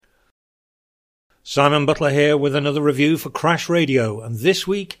Simon Butler here with another review for Crash Radio, and this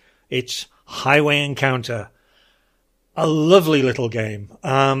week it's Highway Encounter. A lovely little game.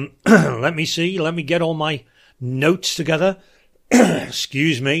 Let me get all my notes together.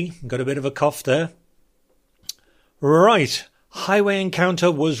 Excuse me, got a bit of a cough there. Right, Highway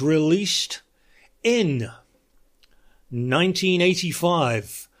Encounter was released in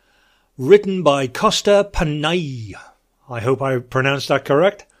 1985, written by Costa Panay. I hope I pronounced that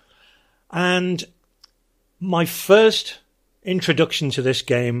correct. And my first introduction to this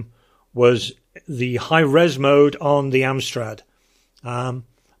game was the high-res mode on the Amstrad.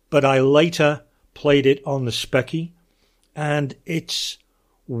 But I later played it on the Speccy, and it's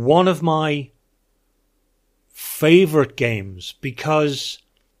one of my favorite games because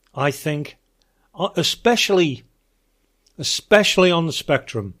I think, especially on the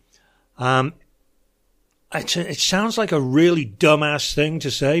Spectrum, it sounds like a really dumbass thing to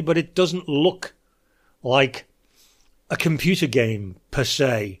say, but it doesn't look like a computer game per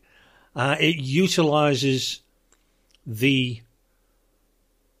se. It utilizes the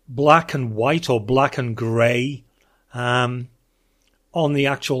black and white or black and grey on the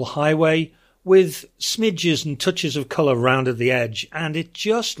actual highway with smidges and touches of colour round at the edge, and it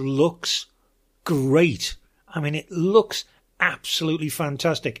just looks great. I mean, it looks absolutely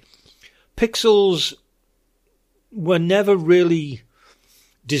fantastic. Pixels were never really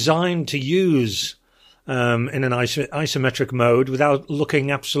designed to use in an isometric mode without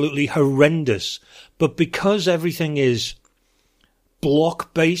looking absolutely horrendous. But because everything is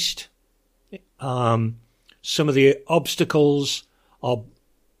block-based, some of the obstacles are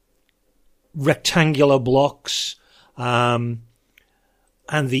rectangular blocks, and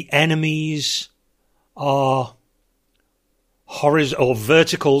the enemies are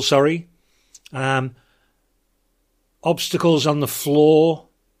vertical, obstacles on the floor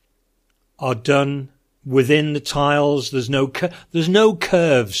are done within the tiles. There's no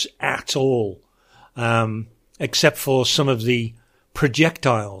curves at all, except for some of the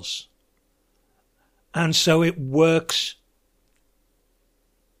projectiles. And so it works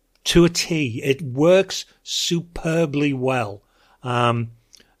to a T. It works superbly well.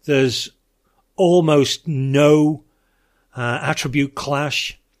 There's almost no attribute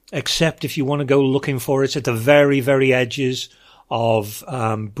clash, except if you want to go looking for it at the very, very edges of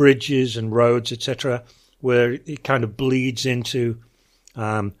bridges and roads, etc., where it kind of bleeds into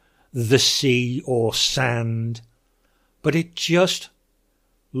the sea or sand. But it just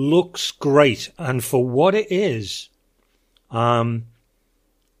looks great, and for what it is,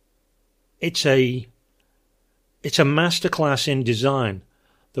 it's a masterclass in design.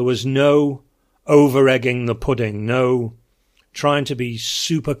 There was no over-egging the pudding, no trying to be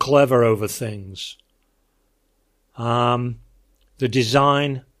super clever over things. The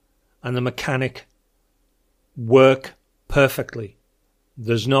design and the mechanic work perfectly.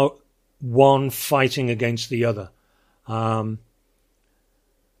 There's no one fighting against the other.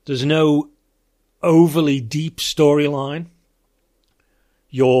 There's no overly deep storyline.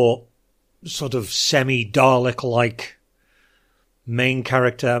 Your sort of semi-Dalek-like main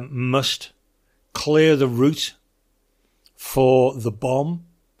character must clear the route for the bomb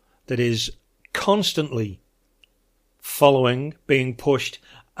that is constantly being pushed.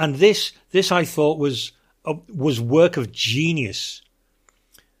 And this I thought was work of genius.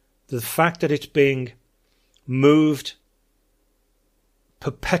 The fact that it's being moved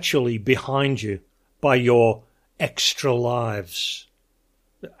perpetually behind you by your extra lives.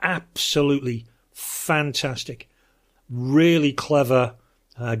 Absolutely fantastic. Really clever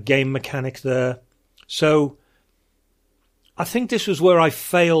game mechanic there. So I think this was where I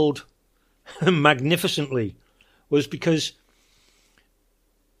failed magnificently, was because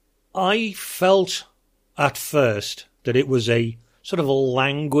I felt at first that it was a sort of a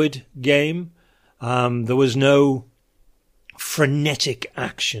languid game. There was no frenetic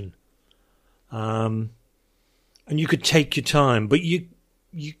action. And you could take your time, but you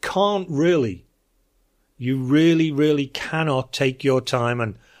can't really. You really, really cannot take your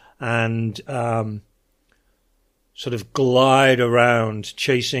time and sort of glide around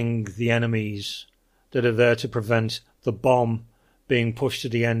chasing the enemies that are there to prevent the bomb being pushed to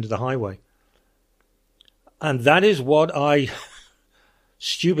the end of the highway. And that is what I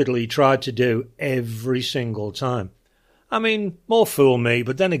stupidly tried to do every single time. I mean, more fool me,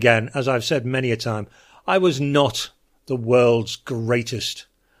 but then again, as I've said many a time, I was not the world's greatest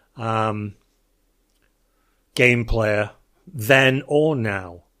game player then or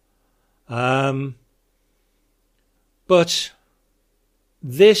now. But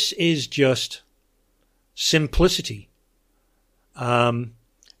this is just simplicity.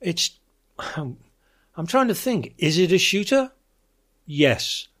 It's I'm trying to think, is it a shooter?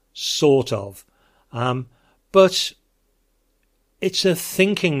 Yes, sort of. But it's a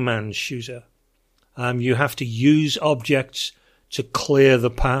thinking man's shooter. You have to use objects to clear the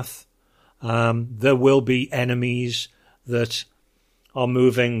path. There will be enemies that are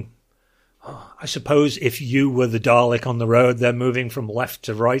moving. I suppose if you were the Dalek on the road, they're moving from left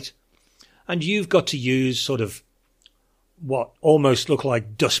to right. And you've got to use sort of what almost look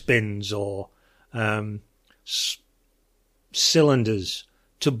like dustbins or cylinders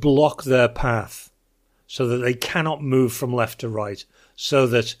to block their path so that they cannot move from left to right, so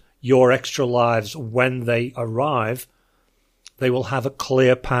that your extra lives, when they arrive, they will have a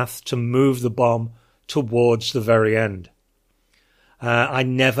clear path to move the bomb towards the very end. I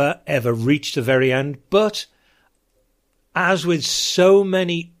never, ever reached the very end, but as with so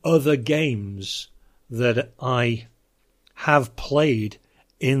many other games that I have played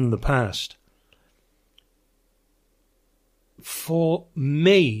in the past, for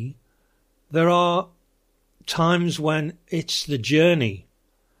me, there are times when it's the journey.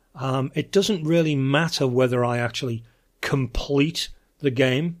 It doesn't really matter whether I actually complete the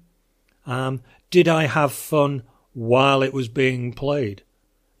game. Did I have fun while it was being played?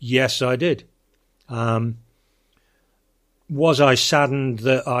 Yes, I did. Was I saddened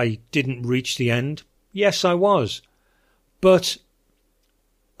that I didn't reach the end? Yes, I was. But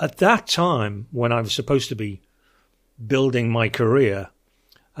at that time, when I was supposed to be building my career,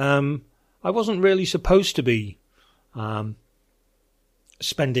 I wasn't really supposed to be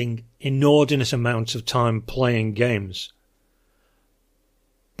spending inordinate amounts of time playing games.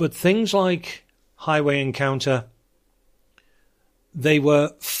 But things like Highway Encounter, they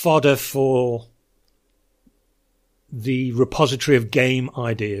were fodder for the repository of game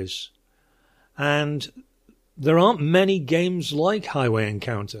ideas. And there aren't many games like Highway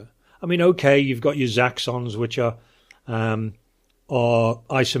Encounter. I mean, okay, you've got your Zaxxons, which are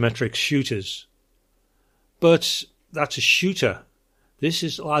isometric shooters. But that's a shooter. This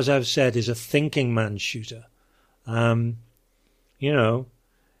is, as I've said, is a thinking man's shooter. You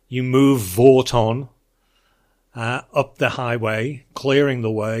move Vorton up the highway, clearing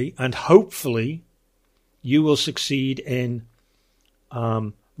the way, and hopefully you will succeed in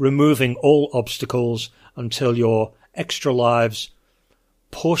removing all obstacles until your extra lives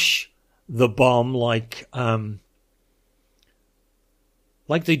push the bomb like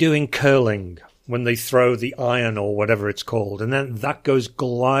they do in curling when they throw the iron or whatever it's called, and then that goes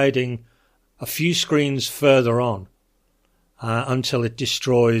gliding a few screens further on until it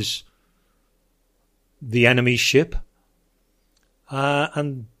destroys the enemy ship.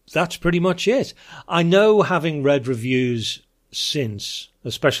 And that's pretty much it. I know, having read reviews since,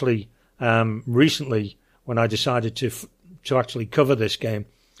 especially recently when I decided to actually cover this game,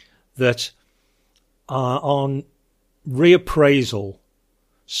 that on reappraisal,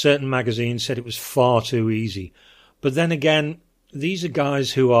 certain magazines said it was far too easy. But then again, these are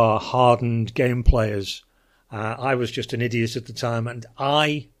guys who are hardened game players. I was just an idiot at the time, and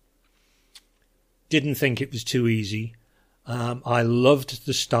I didn't think it was too easy. I loved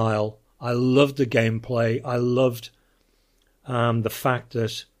the style. I loved the gameplay. I loved the fact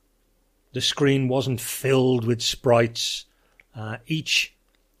that the screen wasn't filled with sprites. Each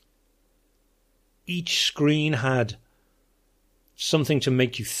screen had something to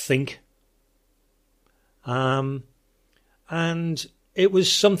make you think. And it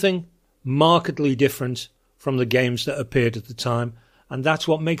was something markedly different from the games that appeared at the time, and that's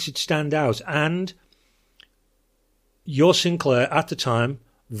what makes it stand out. And Your Sinclair at the time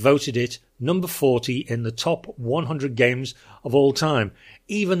voted it number 40 in the top 100 games of all time,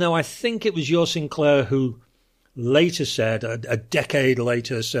 even though I think it was Your Sinclair who later said, a decade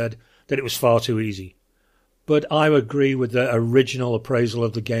later, said that it was far too easy. But I agree with the original appraisal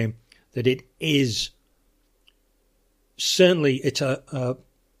of the game that it is certainly, it's an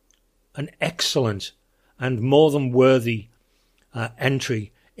excellent and more than worthy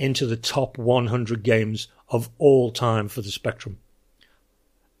entry into the top 100 games of all time for the Spectrum.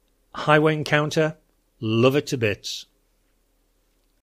 Highway Encounter, love it to bits.